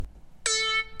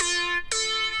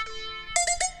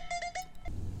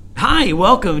Hi,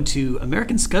 welcome to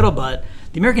American Scuttlebutt,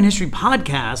 the American History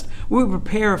Podcast, where we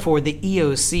prepare for the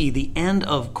EOC, the End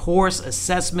of Course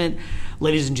Assessment.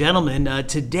 Ladies and gentlemen,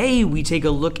 today we take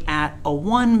a look at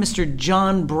one Mr.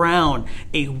 John Brown,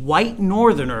 a white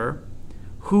Northerner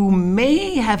who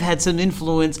may have had some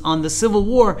influence on the Civil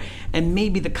War and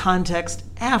maybe the context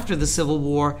after the Civil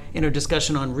War in our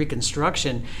discussion on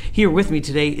Reconstruction. Here with me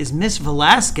today is Miss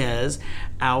Velasquez,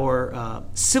 our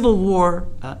Civil War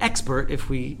expert, if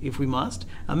we must.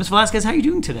 Miss Velasquez, how are you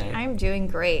doing today? I'm doing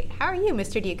great. How are you,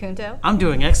 Mr. Diacunto? I'm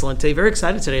doing excellent today. Very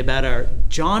excited today about our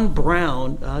John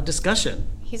Brown discussion.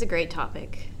 He's a great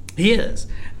topic. He is.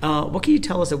 What can you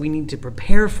tell us that we need to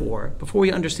prepare for before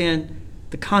we understand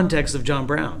the context of John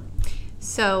Brown?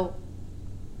 So,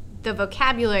 the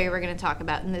vocabulary we're going to talk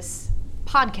about in this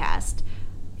podcast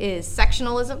is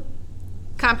sectionalism,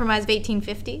 Compromise of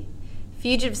 1850,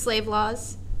 fugitive slave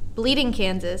laws, Bleeding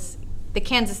Kansas, the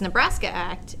Kansas-Nebraska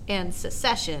Act, and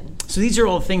secession. So these are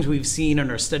all things we've seen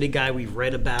in our study guide, we've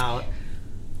read about.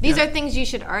 These are things you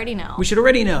should already know. We should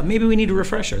already know. Maybe we need a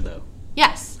refresher, though.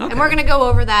 Yes. Okay. And we're going to go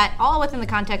over that all within the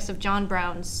context of John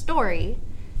Brown's story.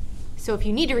 So if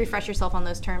you need to refresh yourself on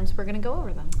those terms, we're going to go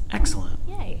over them. Excellent.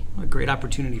 Yay. What a great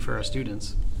opportunity for our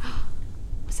students.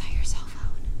 Was that your cell phone?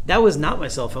 That was not my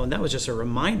cell phone. That was just a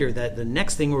reminder that the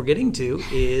next thing we're getting to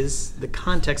is the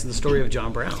context of the story of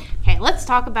John Brown. Okay, let's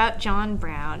talk about John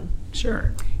Brown.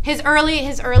 Sure. His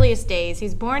earliest days.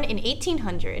 He's born in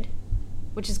 1800,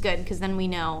 which is good because then we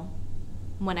know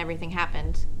when everything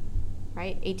happened.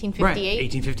 Right? 1858? Right,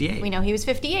 1858. We know he was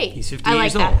 58. He's 58 I like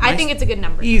years that. old. I Nice. think it's a good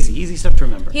number. Easy stuff to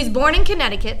remember. He's born in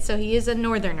Connecticut, so he is a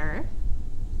Northerner.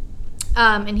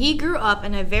 And he grew up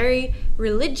in a very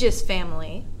religious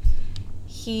family.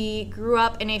 He grew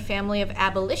up in a family of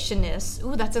abolitionists.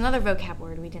 Ooh, that's another vocab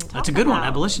word we didn't talk about. That's a good one,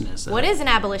 abolitionist. What is an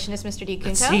abolitionist, Mr. Diacunto?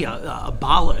 Let's see,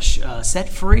 abolish, set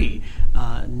free,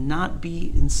 not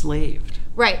be enslaved.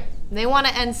 Right. They want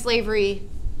to end slavery,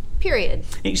 period.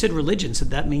 And you said religion, so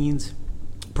that means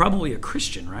probably a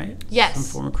Christian, right? Yes. Some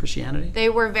form of Christianity? They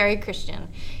were very Christian.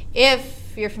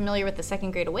 If you're familiar with the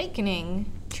Second Great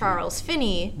Awakening, Charles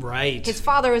Finney, Right. his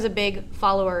father was a big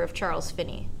follower of Charles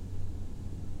Finney.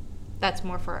 That's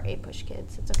more for our APUSH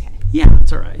kids. It's okay. Yeah,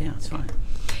 it's all right. Yeah, it's fine.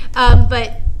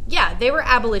 But yeah, they were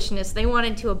abolitionists. They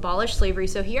wanted to abolish slavery.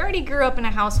 So he already grew up in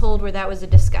a household where that was a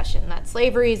discussion, that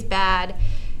slavery is bad.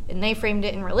 And they framed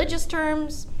it in religious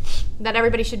terms, that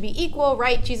everybody should be equal,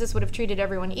 right? Jesus would have treated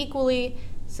everyone equally.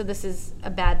 So this is a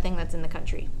bad thing that's in the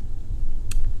country.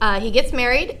 He gets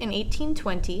married in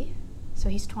 1820. So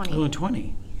he's 20. Oh,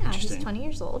 20. Yeah, Interesting. he's 20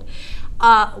 years old.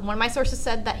 One of my sources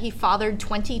said that he fathered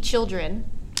 20 children.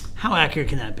 How accurate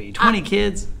can that be? 20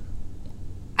 kids?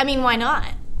 I mean, why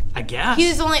not? I guess. He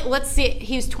was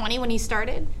he was 20 when he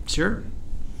started. Sure.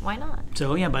 Why not?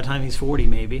 So, yeah, by the time he's 40,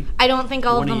 maybe. I don't think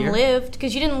all of One a them year? lived,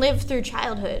 because you didn't live through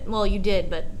childhood. Well, you did,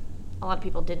 but a lot of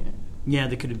people didn't. Yeah,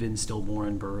 they could have been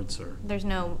stillborn births or... There's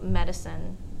no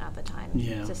medicine at the time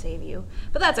Yeah. to save you.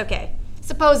 But that's okay.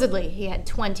 Supposedly, he had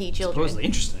 20 children. Supposedly.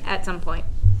 Interesting. At some point.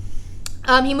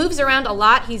 He moves around a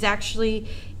lot. He's actually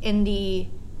in the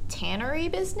tannery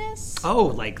business. Oh,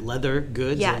 like leather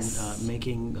goods Yes. and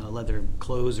making leather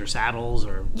clothes or saddles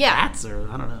or Yeah. hats or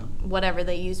I don't know. Whatever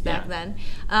they used back Yeah.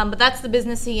 then. But that's the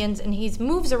business he ends, and he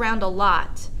moves around a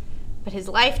lot. But his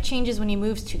life changes when he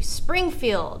moves to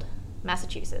Springfield,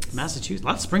 Massachusetts. Massachusetts. A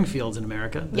lot of Springfields in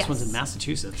America. This Yes. one's in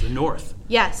Massachusetts, the north.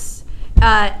 Yes.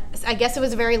 I guess it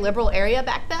was a very liberal area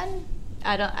back then.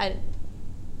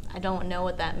 I don't know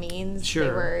what that means. Sure.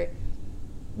 They were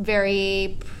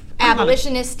very Probably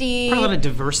abolitionist-y. Probably a lot of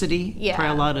diversity. Yeah.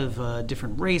 Probably a lot of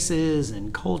different races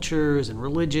and cultures and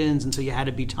religions, and so you had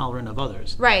to be tolerant of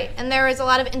others. Right. And there was a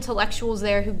lot of intellectuals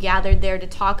there who gathered there to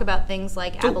talk about things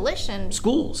like abolition.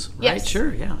 Schools, right? Yes.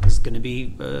 Sure, yeah. There's going to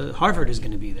be Harvard is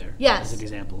going to be there. Yes. As an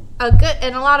example. A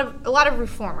lot of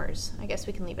reformers. I guess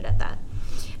we can leave it at that.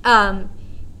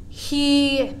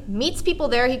 He meets people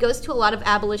there. He goes to a lot of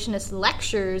abolitionist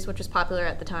lectures, which was popular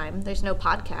at the time. There's no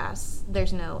podcasts.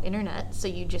 There's no internet. So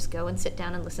you just go and sit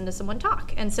down and listen to someone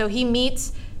talk. And so he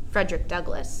meets Frederick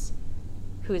Douglass,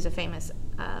 who is a famous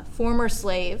former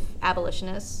slave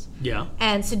abolitionist, Yeah.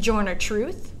 and Sojourner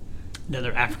Truth.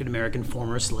 Another African-American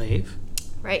former slave.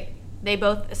 Right. They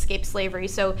both escaped slavery.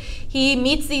 So he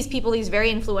meets these people, these very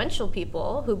influential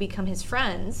people who become his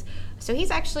friends. So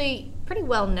he's actually pretty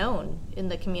well known in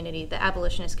the community, the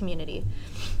abolitionist community.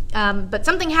 But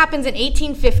something happens in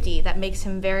 1850 that makes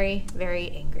him very,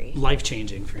 very angry.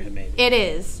 Life-changing for him, maybe. It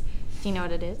is. Do you know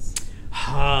what it is?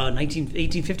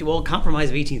 1850. Well, Compromise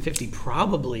of 1850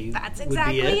 probably That's would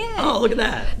exactly be it. Oh, look at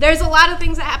that. There's a lot of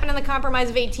things that happen in the Compromise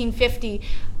of 1850.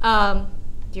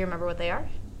 Do you remember what they are?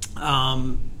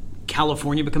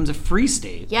 California becomes a free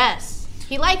state. Yes,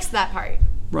 he likes that part.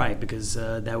 Right, because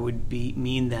that would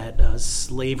mean that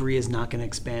slavery is not going to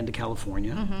expand to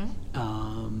California.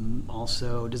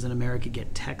 Also, doesn't America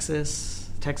get Texas?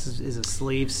 Texas is a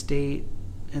slave state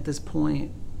at this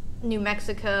point. New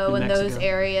Mexico and those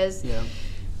areas. Yeah.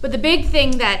 But the big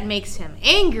thing that makes him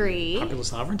angry... Popular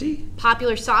sovereignty?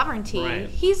 Popular sovereignty. Right.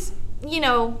 He's,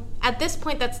 at this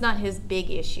point, that's not his big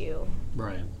issue.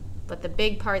 Right. But the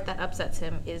big part that upsets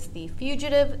him is the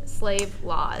fugitive slave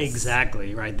laws.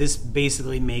 Exactly, right. This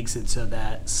basically makes it so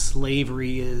that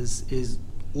slavery is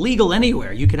legal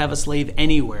anywhere. You could have a slave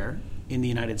anywhere in the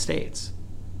United States.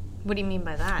 What do you mean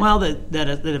by that? Well, that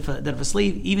if a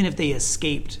slave, even if they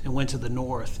escaped and went to the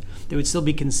north, they would still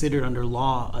be considered under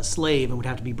law a slave and would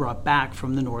have to be brought back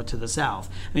from the north to the south.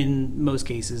 I mean, in most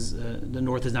cases, the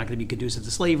north is not going to be conducive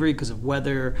to slavery because of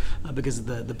weather, because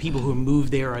the people who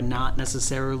move there are not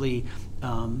necessarily,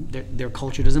 their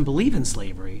culture doesn't believe in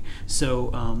slavery. So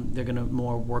they're going to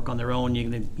more work on their own. You're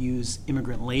going to use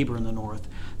immigrant labor in the north.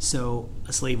 So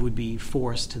a slave would be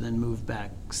forced to then move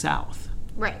back south.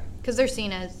 Right, because they're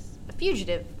seen as a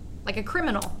fugitive, like a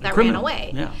criminal that ran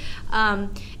away. Yeah.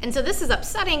 And so this is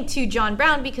upsetting to John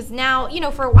Brown because now,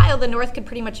 for a while the North could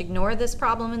pretty much ignore this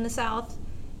problem in the South.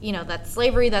 That's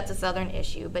slavery, that's a Southern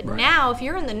issue. But now if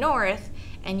you're in the North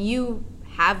and you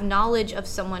have knowledge of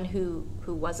someone who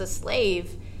was a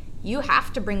slave, you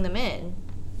have to bring them in.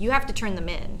 You have to turn them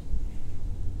in.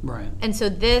 Right. And so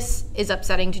this is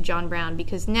upsetting to John Brown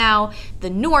because now the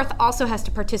North also has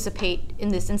to participate in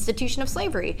this institution of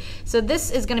slavery. So this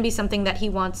is going to be something that he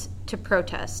wants to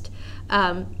protest.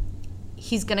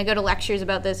 He's going to go to lectures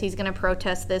about this. He's going to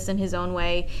protest this in his own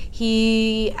way.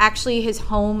 His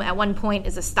home at one point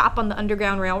is a stop on the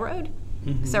Underground Railroad.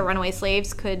 Mm-hmm. So runaway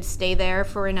slaves could stay there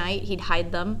for a night. He'd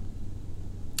hide them.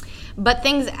 But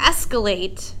things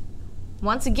escalate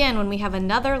once again when we have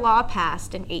another law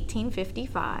passed in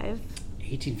 1855.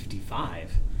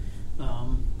 1855? I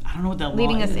don't know what that law is.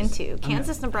 Leading us into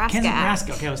Kansas-Nebraska Act.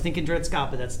 Kansas-Nebraska. Okay, I was thinking Dred Scott,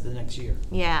 but that's the next year.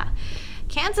 Yeah.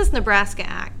 Kansas-Nebraska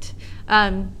Act.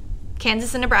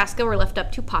 Kansas and Nebraska were left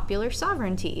up to popular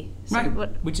sovereignty. So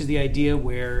right, which is the idea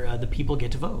where the people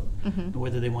get to vote,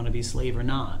 whether they want to be a slave or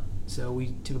not. So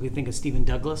we typically think of Stephen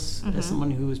Douglas as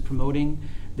someone who was promoting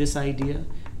this idea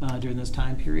during this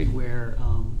time period where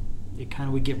it kind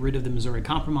of would get rid of the Missouri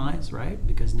Compromise, right?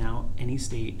 Because now any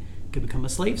state could become a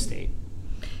slave state.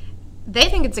 They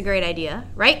think it's a great idea,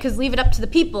 right? Because leave it up to the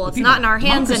people. It's not in our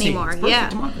hands anymore. Yeah,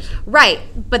 democracy. Right.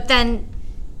 But then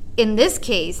in this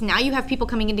case, now you have people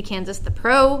coming into Kansas, the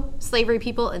pro-slavery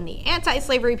people and the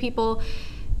anti-slavery people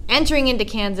entering into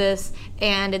Kansas,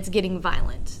 and it's getting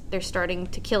violent. They're starting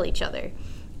to kill each other.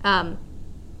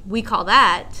 We call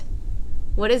that,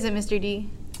 what is it, Mr. D?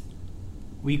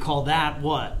 We call that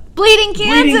what? Bleeding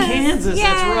Kansas. Bleeding Kansas, Yay.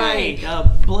 That's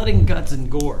right. Blood and guts and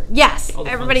gore. Yes,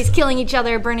 everybody's killing each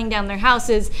other, burning down their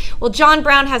houses. Well, John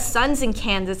Brown has sons in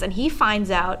Kansas, and he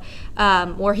finds out,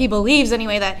 or he believes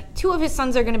anyway, that two of his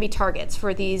sons are going to be targets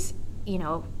for these,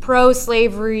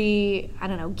 pro-slavery,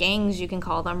 gangs you can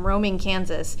call them, roaming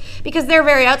Kansas, because they're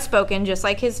very outspoken, just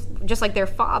like their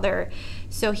father.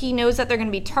 So he knows that they're going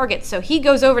to be targets. So he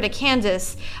goes over to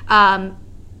Kansas, and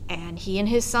he and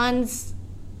his sons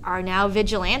are now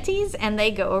vigilantes, and they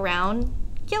go around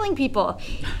killing people.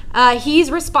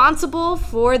 He's responsible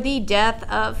for the death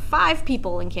of 5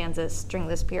 people in Kansas during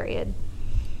this period.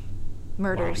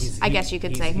 Murders, wow, I guess you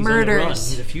could say. He's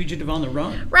murders. He's a fugitive on the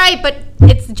run. Right, but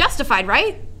it's justified,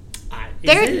 right?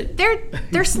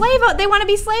 They're slave. They want to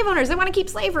be slave owners. They want to keep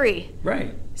slavery.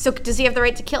 Right. So does he have the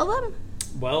right to kill them?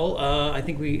 Well, I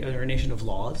think we are a nation of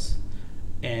laws.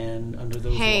 And under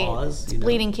those laws,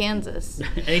 bleeding Kansas.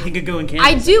 Anything could go in Kansas.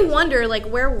 I do wonder,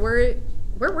 where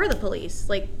were the police?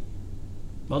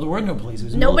 Well, there were no police. It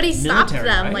was nobody stopped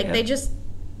them. Right? They just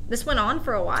this went on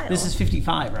for a while. This is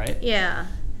 55, right? Yeah.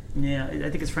 Yeah, I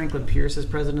think it's Franklin Pierce as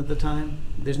president at the time.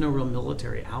 There's no real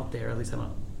military out there. At least I don't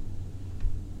know.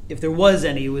 If there was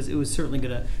any, it was certainly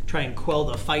going to try and quell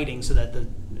the fighting so that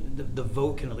the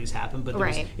vote can at least happen. But there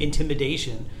was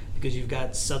intimidation. Because you've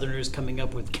got Southerners coming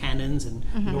up with cannons and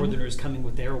Northerners coming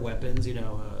with their weapons,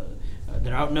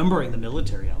 they're outnumbering the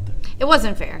military out there. It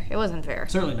wasn't fair.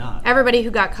 Certainly not. Everybody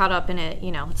who got caught up in it,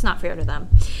 it's not fair to them.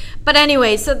 But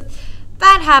anyway, so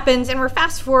that happens, and we're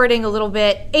fast forwarding a little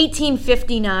bit.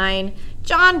 1859,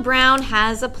 John Brown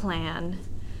has a plan,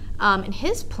 and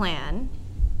his plan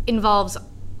involves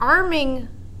arming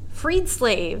freed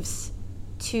slaves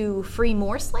to free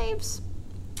more slaves.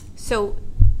 So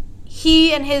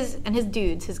he and his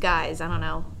dudes, his guys,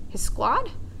 his squad,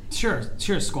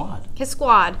 Sure, squad. His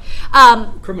squad.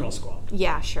 Criminal squad.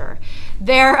 Yeah, sure.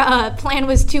 Their plan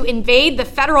was to invade the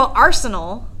federal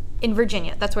arsenal in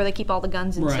Virginia. That's where they keep all the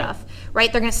guns and stuff.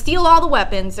 Right? They're going to steal all the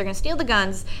weapons. They're going to steal the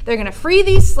guns. They're going to free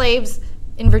these slaves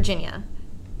in Virginia.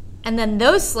 And then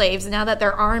those slaves, now that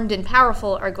they're armed and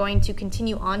powerful, are going to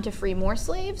continue on to free more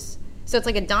slaves. So it's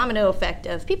like a domino effect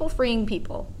of people freeing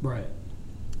people. Right.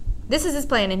 This is his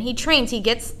plan, and he trains. He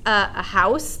gets a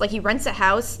house, like he rents a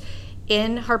house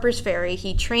in Harper's Ferry.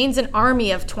 He trains an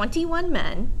army of 21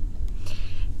 men,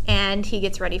 and he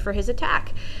gets ready for his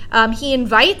attack. He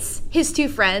invites his two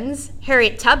friends,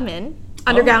 Harriet Tubman,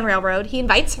 Underground Railroad. He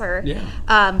invites her.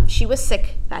 Yeah. She was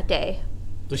sick that day.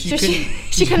 So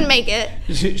she couldn't make it.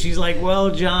 She's like,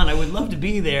 well, John, I would love to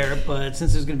be there, but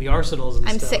since there's going to be arsenals and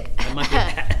I'm stuff, sick. I might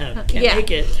can't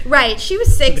make it. Right. She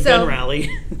was sick, The gun rally.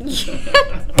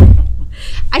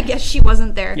 I guess she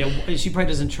wasn't there. Yeah, she probably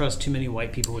doesn't trust too many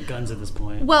white people with guns at this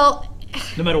point. Well,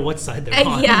 no matter what side they're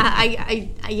on.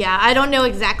 Yeah, I don't know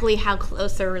exactly how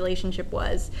close their relationship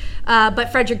was.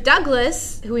 But Frederick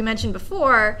Douglass, who we mentioned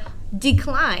before,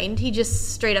 declined. He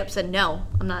just straight up said, no,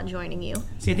 I'm not joining you.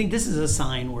 See, I think this is a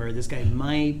sign where this guy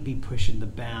might be pushing the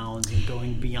bounds and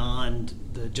going beyond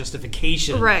the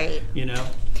justification. Right. You know?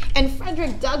 And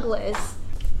Frederick Douglass,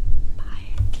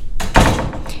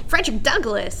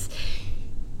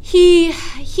 he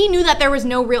knew that there was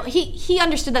no real, he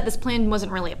understood that this plan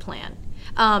wasn't really a plan.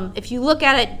 If you look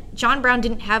at it, John Brown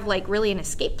didn't have like really an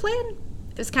escape plan.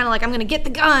 It was kind of like, I'm going to get the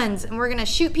guns and we're going to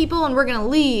shoot people and we're going to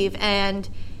leave. And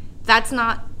that's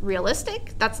not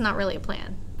realistic. That's not really a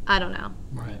plan. I don't know.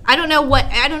 Right. I don't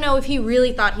know if he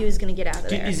really thought he was going to get out of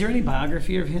there. Is there any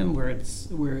biography of him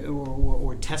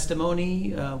or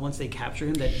testimony once they capture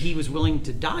him that he was willing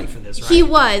to die for this? Right. He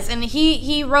was, and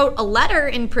he wrote a letter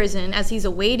in prison as he's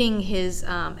awaiting his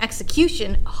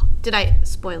execution. Oh,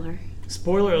 spoiler?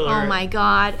 Spoiler alert! Oh my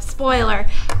God, spoiler!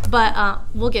 But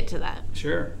we'll get to that.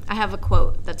 Sure. I have a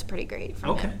quote that's pretty great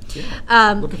from him.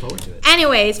 Yeah. Looking forward to it.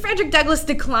 Anyways, Frederick Douglass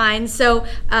declines, so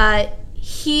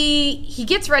he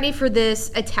gets ready for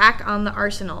this attack on the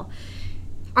arsenal.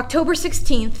 October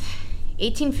 16th,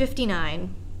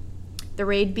 1859, the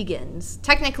raid begins.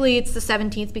 Technically, it's the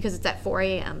 17th because it's at 4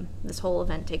 a.m. This whole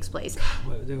event takes place.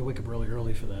 They wake up really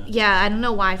early for that. Yeah, I don't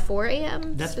know why 4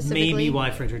 a.m. That's maybe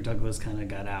why Frederick Douglass kind of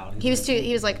got out. He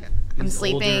was like, I'm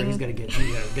sleeping. Older, he's got to get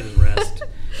his rest.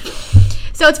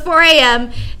 So it's 4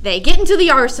 a.m. They get into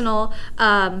the arsenal.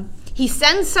 He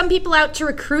sends some people out to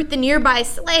recruit the nearby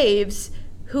slaves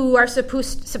who are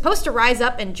supposed to rise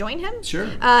up and join him. Sure.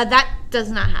 That does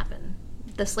not happen.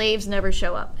 The slaves never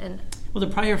show up. Well, they're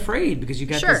probably afraid because you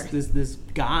got Sure. this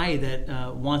guy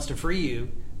that wants to free you,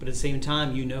 but at the same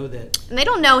time, you know that... And they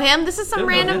don't know him. This is some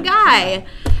random him. guy.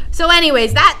 Yeah. So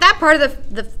anyways, that part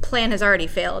of the plan has already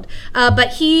failed. But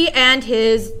he and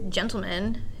his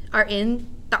gentlemen are in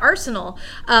the arsenal.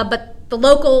 But the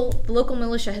local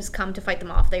militia has come to fight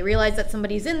them off. They realize that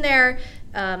somebody's in there.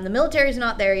 The military's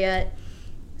not there yet.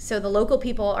 So the local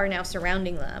people are now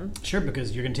surrounding them. Sure,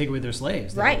 because you're going to take away their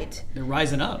slaves. Right. They're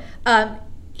rising up.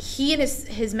 He and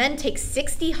his men take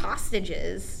 60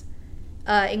 hostages,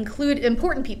 include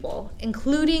important people,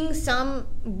 including some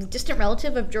distant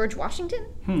relative of George Washington.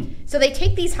 So they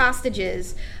take these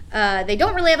hostages. They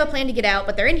don't really have a plan to get out,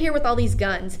 but they're in here with all these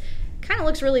guns. Kind of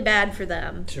looks really bad for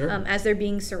them. Sure. As they're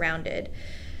being surrounded.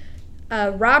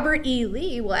 Robert E.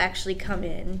 Lee will actually come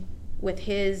in with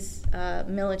his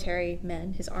military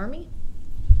men, his army.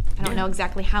 I don't know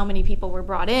exactly how many people were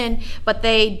brought in, but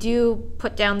they do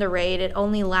put down the raid. It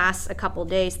only lasts a couple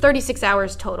days, 36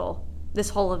 hours total. This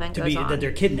whole event goes on. That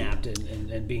they're kidnapped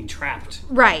and being trapped.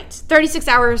 Right. 36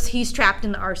 hours, he's trapped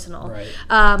in the arsenal.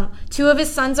 Right. 2 of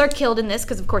his sons are killed in this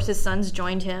because, of course, his sons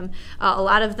joined him. A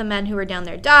lot of the men who were down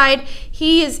there died.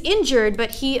 He is injured,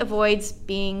 but he avoids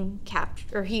being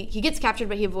captured. Or he gets captured,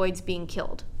 but he avoids being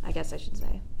killed, I guess I should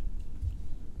say.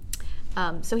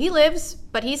 So he lives,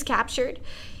 but he's captured.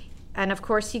 And, of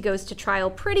course, he goes to trial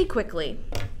pretty quickly.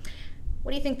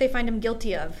 What do you think they find him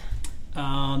guilty of?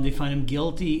 They find him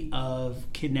guilty of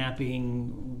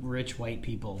kidnapping rich white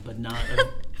people, but not of...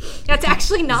 That's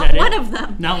actually not one of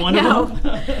them. Not one of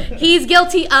them? He's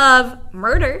guilty of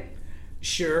murder.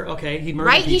 Sure, okay. He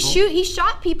murdered people. He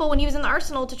shot people when he was in the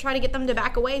arsenal to try to get them to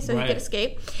back away so he could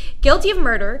escape. Guilty of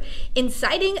murder,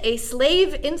 inciting a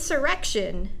slave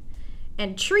insurrection,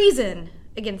 and treason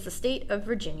against the state of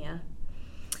Virginia.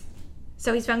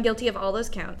 So he's found guilty of all those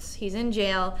counts. He's in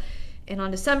jail, and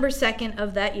on December 2nd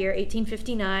of that year,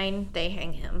 1859, they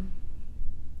hang him.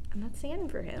 And that's the end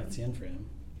for him. That's the end for him.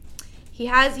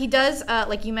 He does,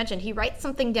 like you mentioned, he writes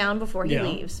something down before he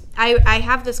leaves. I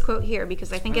have this quote here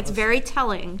because I think it's very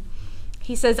telling.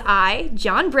 He says, I,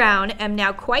 John Brown, am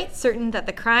now quite certain that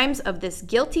the crimes of this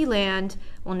guilty land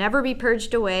will never be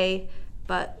purged away,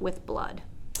 but with blood.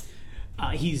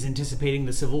 He's anticipating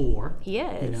the Civil War. He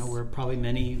is. Where probably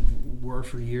many were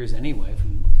for years anyway,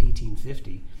 from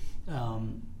 1850.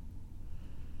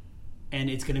 And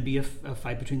it's going to be a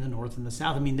fight between the North and the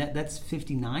South. I mean, that's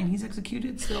 59 he's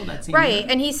executed still? That same right, year?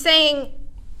 And he's saying,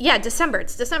 December.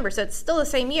 It's December, so it's still the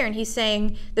same year. And he's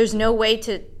saying there's no way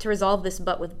to resolve this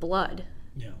but with blood.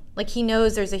 Yeah. Like, he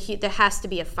knows there has to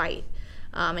be a fight.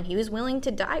 And he was willing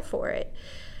to die for it.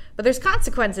 But there's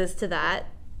consequences to that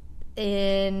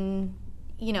in...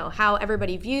 how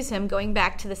everybody views him, going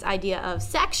back to this idea of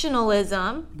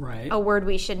sectionalism, right? A word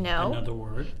we should know. Another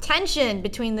word. Tension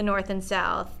between the North and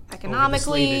South,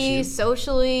 economically,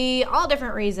 socially, all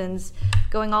different reasons,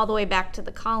 going all the way back to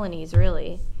the colonies,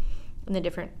 really, in the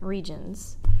different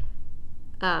regions.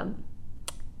 The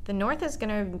North is going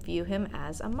to view him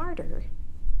as a martyr.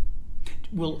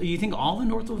 Well, you think all the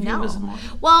North will view him as a martyr?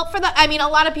 Well, a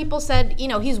lot of people said,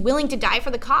 he's willing to die for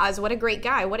the cause. What a great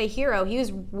guy. What a hero. He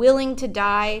was willing to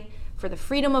die for the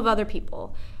freedom of other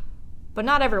people. But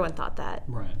not everyone thought that.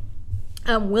 Right.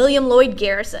 William Lloyd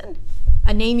Garrison,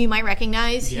 a name you might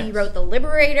recognize. Yes. He wrote The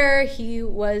Liberator. He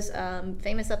was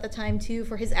famous at the time, too,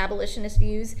 for his abolitionist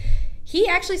views. He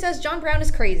actually says John Brown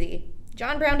is crazy.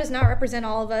 John Brown does not represent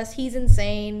all of us. He's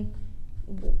insane.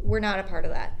 We're not a part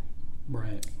of that.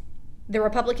 Right. The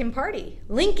Republican Party.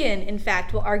 Lincoln, in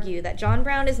fact, will argue that John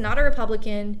Brown is not a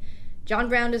Republican. John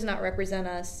Brown does not represent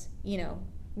us.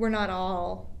 We're not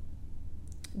all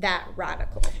that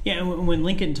radical. Yeah, and when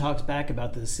Lincoln talks back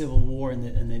about the Civil War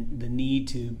and the need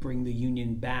to bring the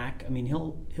Union back, I mean,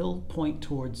 he'll point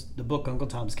towards the book Uncle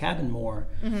Tom's Cabin more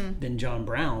than John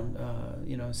Brown,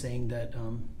 saying that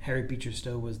Harriet Beecher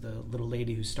Stowe was the little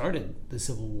lady who started the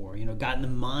Civil War, got in the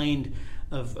mind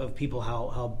of people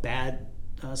how bad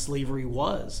slavery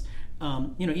was.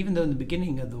 Even though in the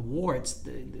beginning of the war, it's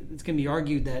going to be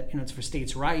argued that it's for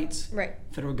states' rights, right?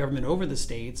 Federal government over the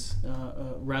states,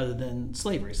 rather than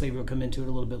slavery. Slavery will come into it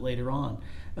a little bit later on.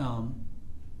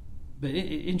 But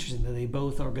interesting that they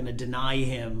both are going to deny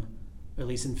him, at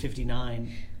least in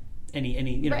 '59,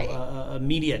 any right.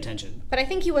 Media attention. But I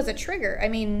think he was a trigger. I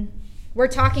mean, we're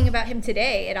talking about him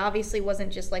today. It obviously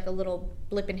wasn't just like a little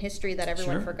blip in history that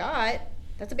everyone forgot.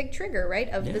 That's a big trigger, right,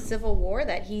 of the Civil War,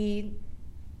 that he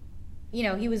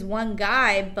was one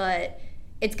guy, but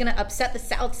it's going to upset the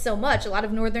South so much. A lot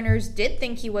of Northerners did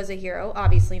think he was a hero,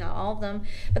 obviously not all of them,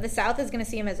 but the South is going to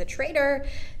see him as a traitor.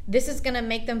 This is going to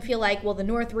make them feel like, well, the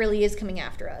North really is coming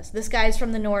after us. This guy's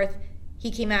from the North.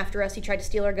 He came after us. He tried to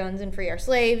steal our guns and free our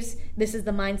slaves. This is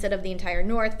the mindset of the entire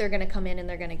North. They're going to come in and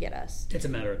they're going to get us. It's a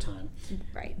matter of time.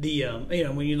 Right. The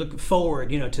when you look forward,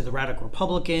 to the radical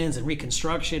Republicans and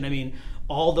Reconstruction, I mean,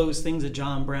 all those things that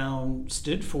John Brown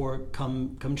stood for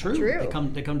come true.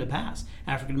 They come to pass.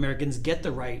 African Americans get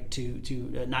the right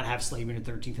to not have slavery in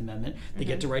the 13th Amendment. They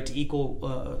get the right to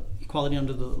equality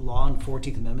under the law in the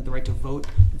 14th Amendment. The right to vote,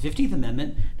 the 15th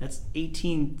Amendment. That's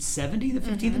 1870. The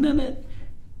 15th Amendment.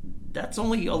 That's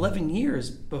only 11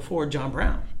 years before John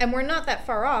Brown. And we're not that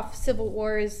far off. Civil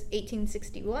War is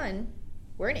 1861.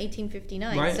 We're in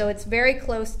 1859. Right. So it's very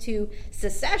close to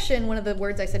secession, one of the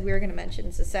words I said we were going to mention,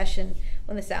 secession,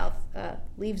 when the South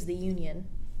leaves the Union,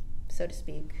 so to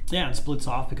speak. Yeah, and splits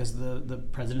off because of the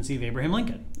presidency of Abraham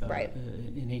Lincoln right.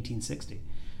 In 1860.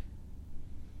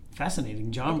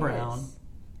 Fascinating. John Brown. Is.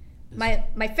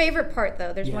 My favorite part,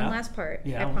 though, there's one last part,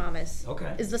 I promise,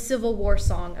 okay, is the Civil War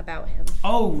song about him.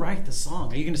 Oh, right, the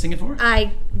song. Are you going to sing it for us?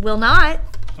 I will not.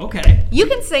 Okay. You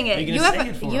can sing it. You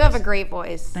have a great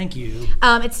voice. Thank you.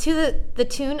 It's to the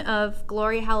tune of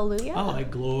Glory Hallelujah. Oh, like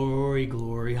glory,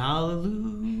 glory,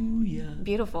 hallelujah.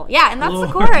 Beautiful. Yeah, and that's the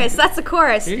chorus. That's the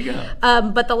chorus. There you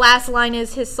go. But the last line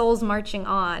is his soul's marching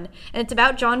on. And it's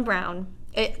about John Brown.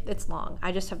 It's long.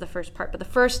 I just have the first part. But the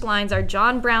first lines are,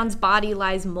 John Brown's body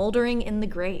lies moldering in the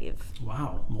grave.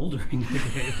 Wow, moldering in the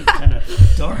grave. It's kind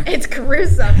of dark. It's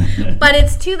gruesome. But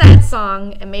it's to that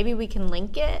song, and maybe we can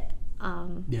link it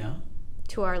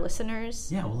to our listeners.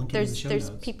 Yeah, we'll link it in the show notes.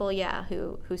 There's people,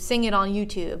 who sing it on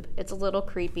YouTube. It's a little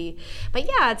creepy. But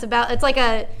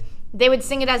yeah, they would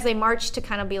sing it as they march to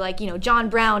kind of be like, John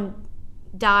Brown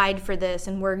died for this,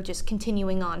 and we're just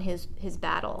continuing on his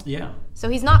battle. Yeah. So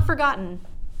he's not forgotten.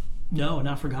 No,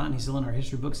 not forgotten. He's still in our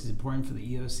history books. He's important for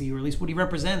the EOC, or at least what he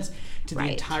represents to the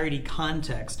entirety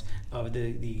context of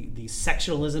the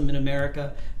sectionalism in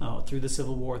America through the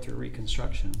Civil War, through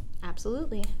Reconstruction.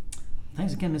 Absolutely.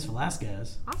 Thanks again, Ms.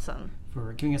 Velasquez. Awesome.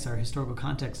 For giving us our historical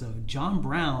context of John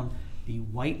Brown, the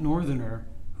white Northerner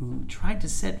who tried to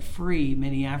set free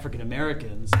many African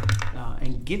Americans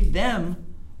and give them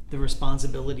the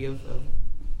responsibility of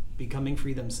becoming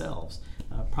free themselves,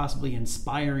 possibly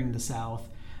inspiring the South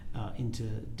into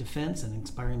defense and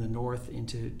inspiring the North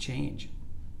into change.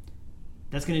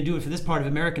 That's going to do it for this part of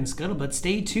American Scuttlebutt.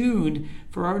 Stay tuned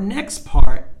for our next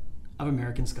part of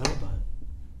American Scuttlebutt.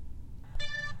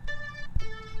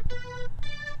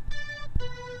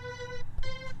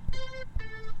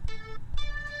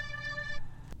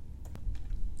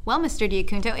 Well, Mr.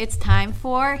 Diacunto, it's time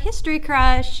for History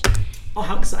Crush. Oh,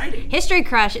 how exciting. History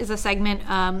Crush is a segment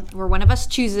where one of us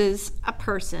chooses a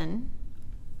person.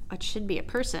 It should be a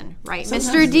person, right,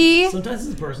 Mr. D? Sometimes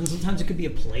it's a person. Sometimes it could be a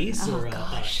place or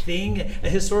a thing, a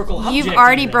historical object. You've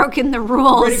already broken the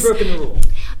rules. Already broken the rule.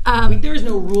 There's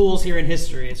no rules here in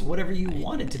history. It's whatever you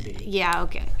want it to be. Yeah,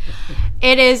 okay.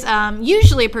 It is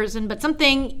usually a person, but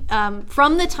something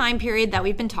from the time period that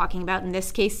we've been talking about, in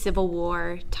this case, Civil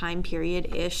War time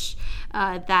period-ish,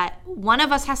 that one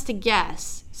of us has to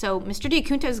guess. So Mr.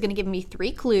 Diacunto is going to give me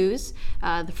 3 clues.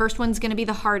 The first one's going to be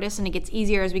the hardest, and it gets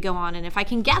easier as we go on. And if I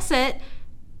can guess it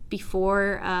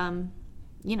before,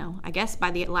 I guess by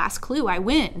the last clue, I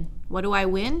win. What do I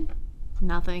win?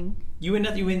 Nothing. You win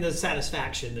nothing. You win the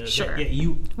satisfaction. Sure.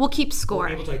 You we'll keep score. We're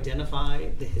able to identify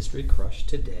the History Crush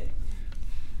today.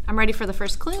 I'm ready for the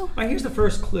first clue. All right, here's the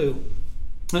first clue.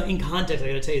 In context, I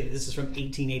got to tell you that this is from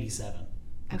 1887.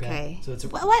 Okay. So it's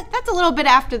what? That's a little bit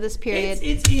after this period.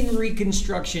 It's in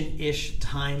Reconstruction-ish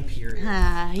time period.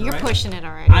 You're pushing it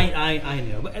already. I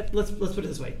know, but let's put it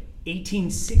this way: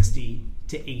 1860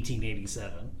 to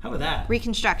 1887. How about that?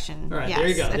 Reconstruction. All right, yes. there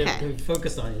you go. Okay. They're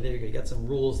focused on you. There you go. You got some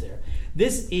rules there.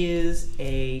 This is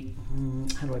a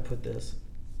how do I put this?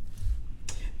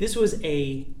 This was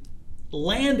a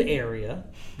land area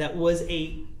that was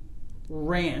a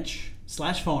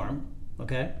ranch/farm.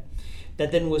 Okay.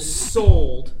 That then was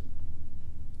sold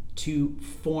to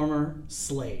former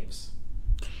slaves.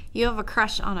 You have a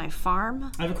crush on a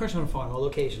farm? I have a crush on a farm, a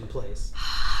location, a place.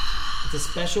 It's a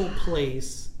special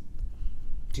place.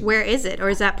 Where is it? Or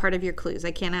is that part of your clues? I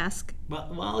can't ask.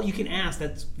 Well, you can ask.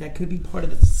 That could be part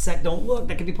of the Don't look.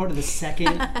 That could be part of the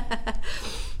second,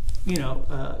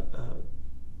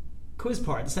 quiz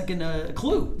part. The second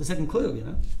clue. The second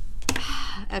clue.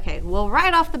 Okay. Well,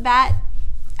 right off the bat,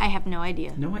 I have no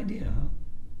idea. No idea, huh?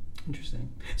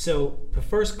 Interesting. So the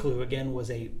first clue, again, was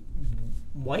a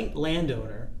white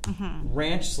landowner,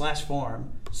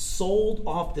 ranch/farm, sold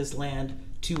off this land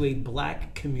to a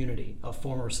black community of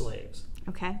former slaves.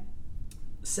 Okay.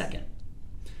 Second,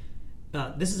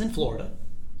 this is in Florida.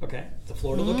 Okay, it's a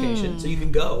Florida location, so you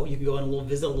can go and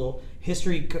visit a little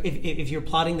history. If you're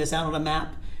plotting this out on a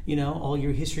map, all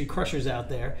your history crushers out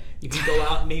there, you can go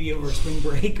out maybe over spring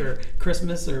break or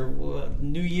Christmas or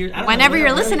New Year. Whenever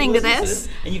you're listening to this,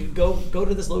 and you can go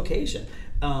to this location.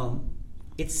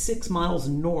 It's 6 miles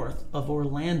north of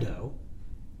Orlando,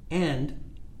 and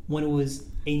when it was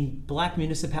a black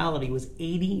municipality, it was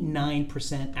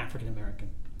 89% African American.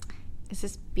 Is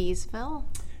this Beesville?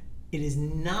 It is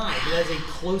not. It has a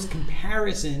close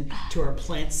comparison to our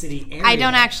Plant City area. I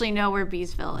don't actually know where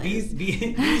Beesville is.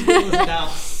 Beesville is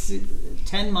about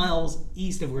 10 miles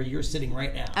east of where you're sitting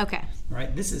right now. Okay.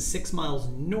 Right. This is 6 miles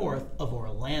north of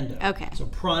Orlando. Okay. So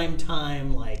prime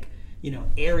time,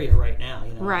 area right now.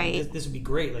 Right. This would be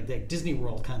great, like Disney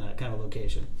World kind of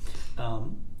location. A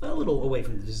little away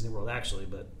from the Disney World actually,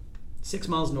 but 6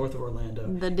 miles north of Orlando.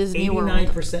 The Disney World.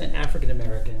 89% African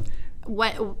American.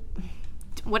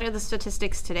 What are the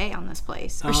statistics today on this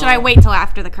place? Or should I wait till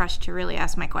after the crush to really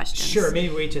ask my questions? Sure,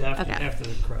 maybe wait till after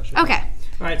the crush. Okay.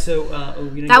 All right, so...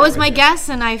 that was my guess,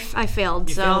 and I failed.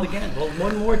 You failed again. Well,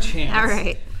 one more chance. All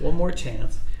right. One more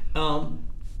chance.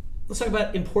 Let's talk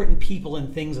about important people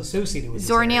and things associated with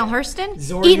Zora Neale Hurston?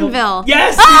 Zora Eatonville.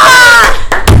 Yes!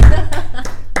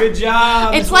 Good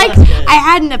job. It's like I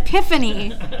had an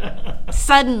epiphany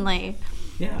suddenly.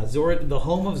 Yeah, the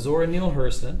home of Zora Neale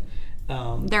Hurston.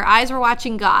 Their eyes were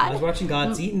watching God. Eyes watching God.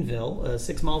 It's Eatonville,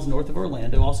 6 miles north of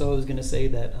Orlando. Also, I was going to say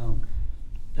that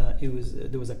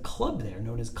there was a club there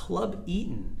known as Club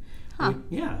Eaton. Huh.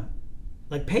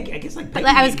 Like Peggy. I guess like Peggy.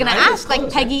 I was going to ask, close,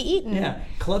 like Peggy Eaton. Yeah,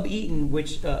 Club Eaton,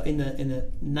 which in the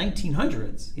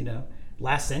 1900s,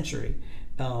 last century,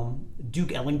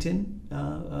 Duke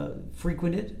Ellington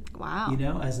frequented. Wow.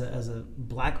 As a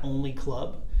black only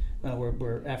club.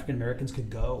 Where African Americans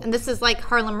could go. And this is like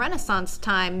Harlem Renaissance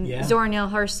time. Yeah. Zora Neale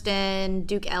Hurston,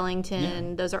 Duke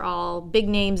Ellington, those are all big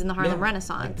names in the Harlem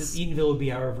Renaissance. Like Eatonville would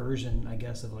be our version, I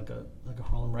guess, of like a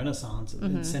Harlem Renaissance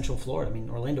in Central Florida. I mean,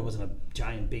 Orlando wasn't a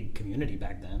giant, big community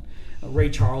back then. Ray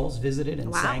Charles visited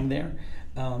and sang there.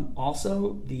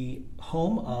 Also, the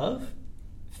home of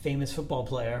famous football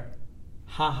player,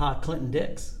 Ha Ha Clinton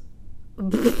Dix.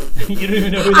 You don't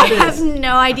even know who I that is. have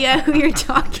no idea who you're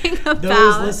talking about.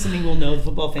 Those listening will know. The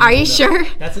football fans. Are you will know. sure?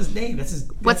 That's his name.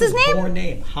 What's his name? Born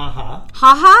name. Ha.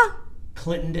 Haha?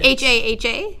 Clinton Dix.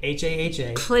 H-A-H-A?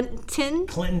 H-A-H-A. Clinton?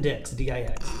 Clinton Dix.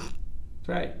 D-I-X. That's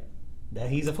right.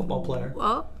 He's a football player.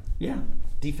 Oh, Yeah.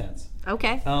 Defense.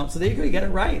 okay. So there you go. You got it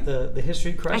right. The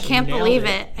history crush. I can't You nailed believe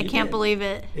it. I You can't did. believe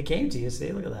it. It came to you.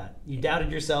 See, look at that. You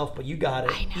doubted yourself, but you got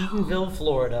it. I know. Eatonville,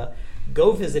 Florida.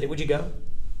 Go visit it. Would you go?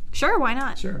 Sure, why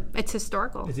not? Sure. It's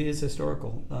historical. It is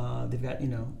historical. They've got,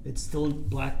 it's still a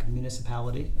black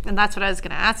municipality. And that's what I was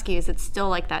going to ask you. Is it still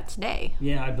like that today?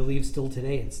 Yeah, I believe still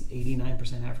today it's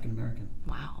 89% African American.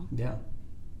 Wow. Yeah.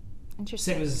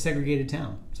 Interesting. It was a segregated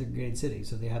town, segregated city.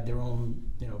 So they had their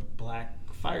own, black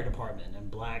fire department and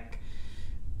black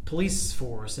police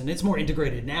force, and it's more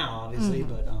integrated now, obviously.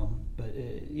 But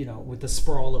with the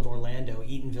sprawl of Orlando,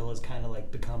 Eatonville has kind of like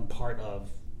become part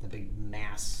of the big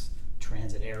mass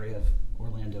transit area of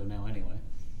Orlando now. Anyway,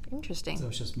 Interesting. so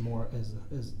it's just more as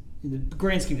in the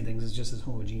grand scheme of things, it's just as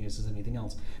homogeneous as anything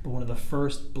else. But one of the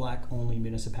first black-only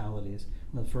municipalities,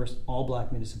 one of the first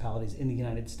all-black municipalities in the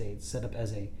United States, set up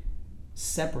as a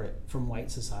separate from white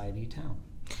society town.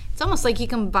 It's almost like you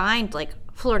combined like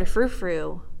Florida Frou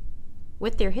Frou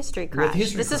with your history crush.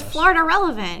 History This is Crush. Florida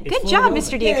relevant. It's Good Florida job,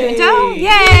 Mr. relevant. Diaquinto.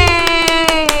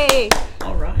 Yay!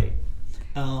 All right.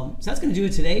 So that's going to do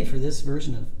it today for this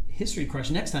version of History Crush.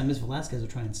 Next time, Ms. Velasquez will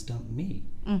try and stump me.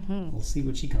 Mm-hmm. We'll see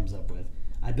what she comes up with.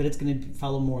 I bet it's going to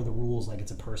follow more of the rules like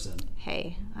it's a person.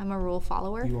 Hey, I'm a rule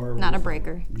follower, You are not a rule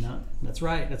breaker. follower. No, that's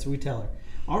right. That's what we tell her.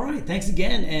 All right. Thanks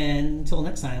again. And until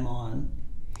next time on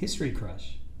History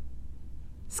Crush.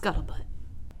 Scuttlebutt.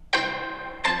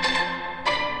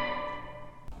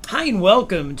 Hi, and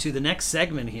welcome to the next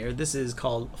segment here. This is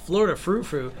called Florida Frou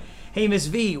Frou. Hey, Miss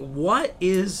V, what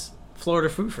is Florida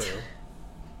Frou Frou?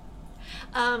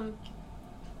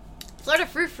 Florida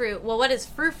Frou Frou. Well, what is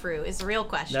Frou Frou is the real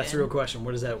question. That's the real question.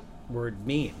 What does that word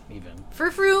mean, even?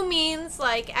 Frou Frou means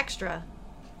like extra,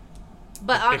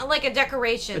 but like a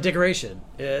decoration. A decoration.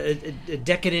 A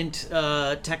decadent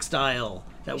textile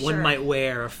that one Sure. might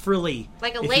wear. A frilly.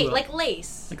 like a if you will. like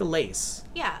lace. Like a lace.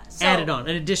 Yeah. So, Added on.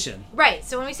 An addition. Right.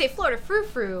 So when we say Florida Frou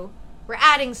Frou, we're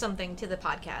adding something to the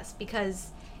podcast because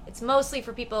it's mostly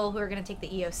for people who are going to take the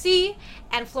EOC,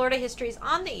 and Florida history is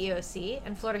on the EOC,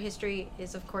 and Florida history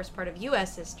is, of course, part of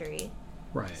U.S. history.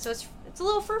 Right. So it's a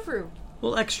little frou-frou. A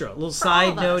little extra. A little all side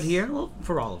of note us. here. Well,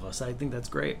 for all of us. I think that's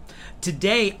great.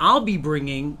 Today, I'll be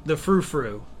bringing the frou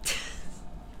frou.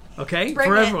 Okay? Bring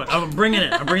for it. everyone. I'm bringing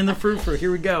it. I'm bringing the frou frou.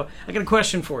 Here we go. I got a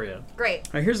question for you. Great.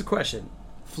 All right, here's a question.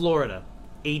 Florida,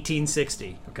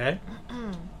 1860, okay?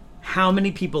 How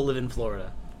many people live in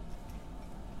Florida?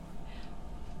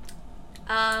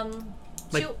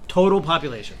 Like total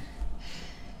population.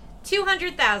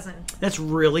 200,000. That's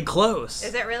really close.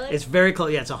 Is it really? It's very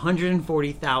close. Yeah, it's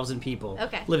 140,000 people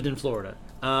Okay. lived in Florida.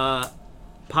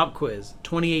 Pop quiz,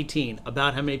 2018.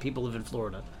 About how many people live in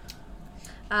Florida?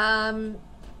 1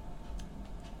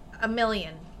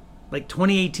 million. Like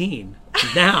 2018.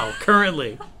 Now,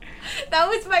 currently. That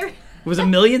was my Was a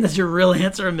million? That's your real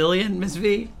answer, a million, Miss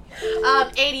V?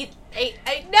 88.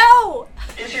 No!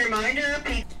 Just a reminder,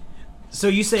 So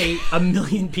you say a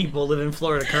million people live in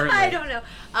Florida currently. I don't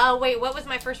know. Wait, what was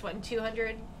my first one?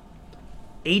 200?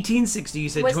 1860, you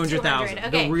said Was 200,000. 200,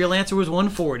 okay. The real answer was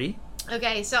 140.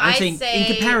 Okay, so I'm I'd saying say in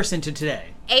comparison to today,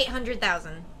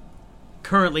 800,000.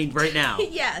 currently, right now,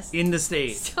 Yes. in the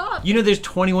state. Stop. You know there's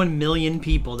 21 million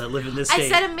people that live in this I state.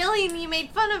 said 1 million, you made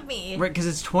fun of me. Right, because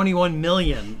it's 21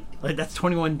 million. Like, that's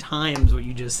 21 times what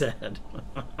you just said.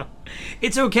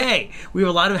 It's okay. We have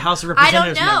a lot of House of I don't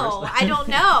Representatives know. members. I don't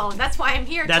know. That's why I'm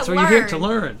here That's to what learn. you're here to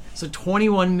learn. So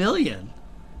 21 million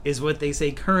is what they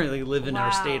say currently live in our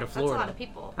Wow, state of Florida. That's a lot of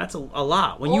people. That's a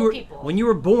lot. When Old you were people. when you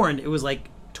were born, it was like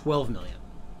 12 million.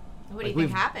 What do you like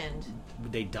think happened?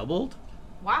 They doubled?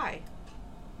 Why?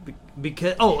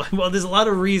 Because there's a lot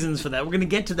of reasons for that. We're going to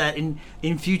get to that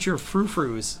in future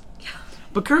frou-frous.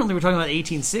 But currently we're talking about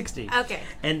 1860. Okay.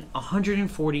 And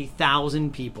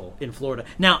 140,000 people in Florida.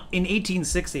 Now, in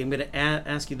 1860, I'm going to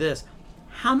ask you this.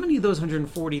 How many of those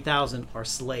 140,000 are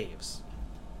slaves?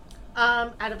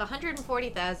 Out of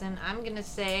 140,000, I'm going to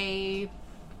say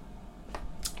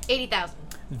 80,000.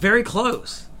 Very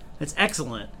close. That's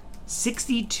excellent.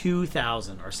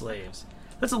 62,000 are slaves.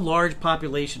 That's a large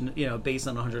population, based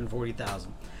on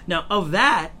 140,000. Now, of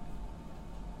that,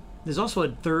 there's also a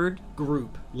third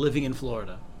group living in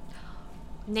Florida.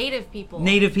 Native people.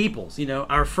 Native peoples,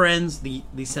 our friends, the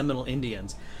Seminole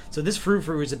Indians. So this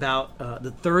frou-frou is about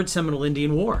the Third Seminole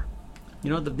Indian War.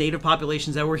 The native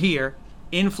populations that were here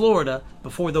in Florida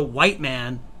before the white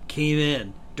man came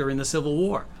in during the Civil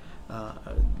War.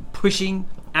 pushing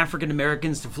African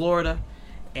Americans to Florida.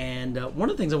 And one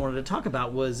of the things I wanted to talk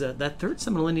about was that Third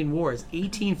Seminole Indian War is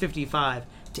 1855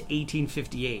 to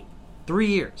 1858. 3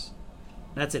 years.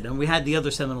 That's it. And we had the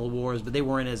other Seminole Wars, but they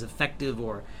weren't as effective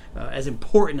or as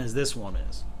important as this one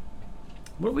is.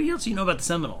 What else do you know about the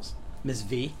Seminoles, Miss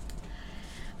V?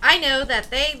 I know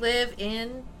that they live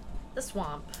in the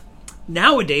swamp.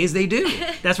 Nowadays, they do.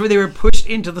 That's where they were pushed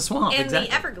into the swamp. In exactly.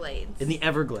 the Everglades. In the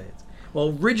Everglades.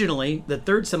 Well, originally, the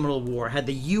Third Seminole War had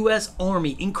the U.S.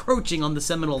 Army encroaching on the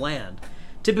Seminole land.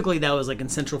 Typically, that was like in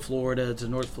Central Florida to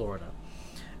North Florida.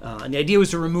 And the idea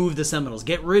was to remove the Seminoles,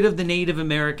 get rid of the Native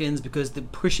Americans because they're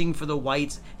pushing for the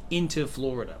whites into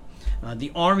Florida.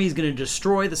 The Army is going to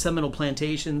destroy the Seminole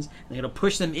plantations. And they're going to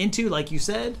push them into, like you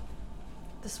said,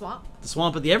 the swamp. The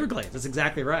swamp of the Everglades. That's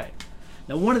exactly right.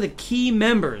 Now, one of the key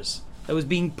members that was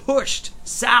being pushed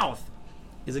south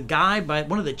is a guy by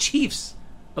one of the chiefs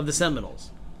of the Seminoles.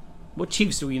 What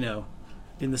chiefs do we know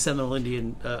in the Seminole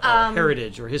Indian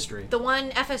heritage or history? The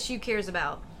one FSU cares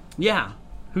about. Yeah.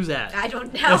 Who's that? I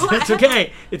don't know. That's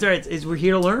okay. It's all right. We're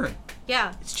here to learn.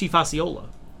 Yeah. It's Chief Osceola.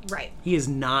 Right. He is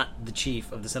not the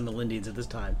chief of the Seminole Indians at this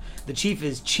time. The chief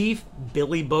is Chief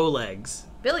Billy Bowlegs.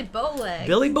 Billy Bowlegs.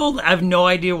 Billy Bowlegs. I have no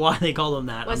idea why they call him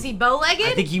that. Was he bow-legged?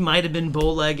 I think he might have been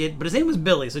bow-legged, but his name was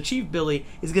Billy. So Chief Billy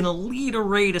is going to lead a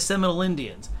raid of Seminole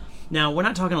Indians. Now, we're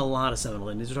not talking a lot of Seminole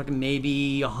Indians. We're talking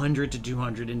maybe 100 to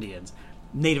 200 Indians.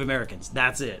 Native Americans.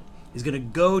 That's it. He's going to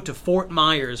go to Fort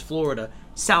Myers, Florida,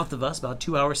 south of us, about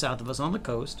 2 hours south of us on the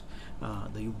coast,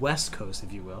 the west coast,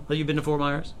 if you will. Have you been to Fort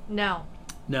Myers? No.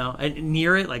 No? And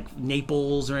near it, like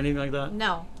Naples or anything like that?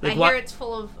 No. Like I hear it's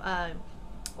full of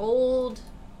old,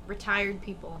 retired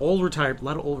people. A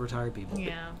lot of old retired people.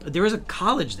 Yeah. There is a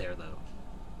college there, though.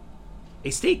 A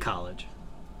state college.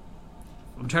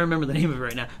 I'm trying to remember the name of it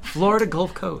right now. Florida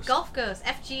Gulf Coast. Gulf Coast,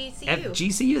 FGCU.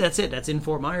 FGCU, that's it. That's in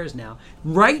Fort Myers now.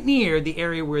 Right near the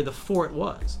area where the fort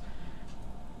was.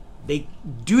 They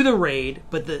do the raid,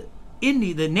 but the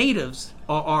natives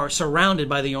are surrounded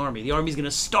by the Army. The Army's going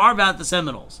to starve out the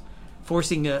Seminoles,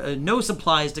 forcing no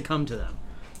supplies to come to them.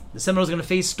 The Seminoles are going to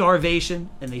face starvation,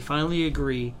 and they finally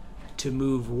agree to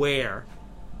move where?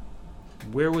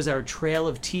 Where was our Trail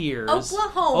of Tears?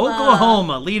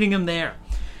 Oklahoma, leading them there.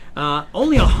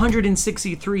 Only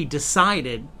 163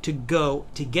 decided to go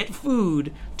to get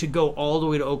food to go all the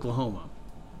way to Oklahoma.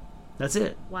 That's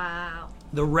it. Wow.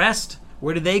 The rest,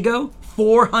 where did they go?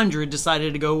 400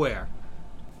 decided to go where?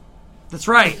 That's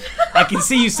right. I can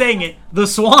see you saying it. The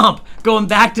swamp. Going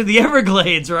back to the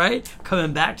Everglades, right?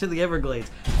 Coming back to the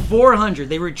Everglades. 400.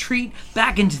 They retreat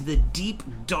back into the deep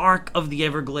dark of the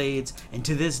Everglades. And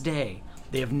to this day,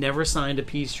 they have never signed a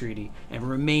peace treaty and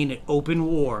remain at open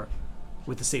war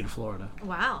with the state of Florida.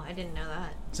 Wow, I didn't know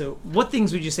that. So what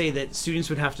things would you say that students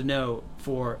would have to know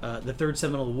for the Third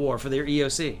Seminole War, for their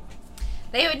EOC?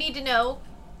 They would need to know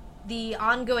the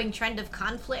ongoing trend of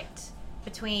conflict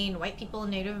between white people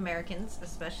and Native Americans,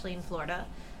 especially in Florida.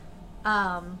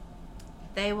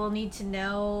 They will need to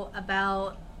know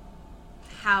about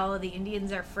how the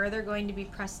Indians are further going to be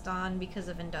pressed on because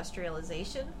of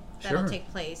industrialization. That'll Sure.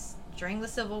 take place during the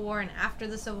Civil War and after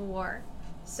the Civil War.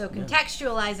 So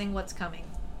contextualizing what's coming.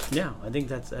 Yeah, I think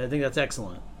that's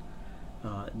excellent.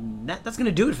 That's going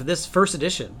to do it for this first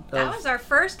edition. That was our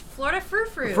first Florida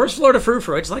Frou-Frou. First Florida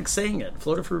Frou-Frou. I just like saying it.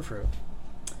 Florida Frou-Frou.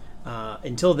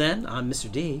 Until then, I'm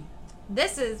Mr. D.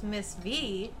 This is Miss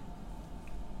V.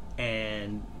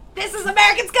 And... This is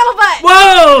American Scuttlebutt!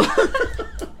 Whoa!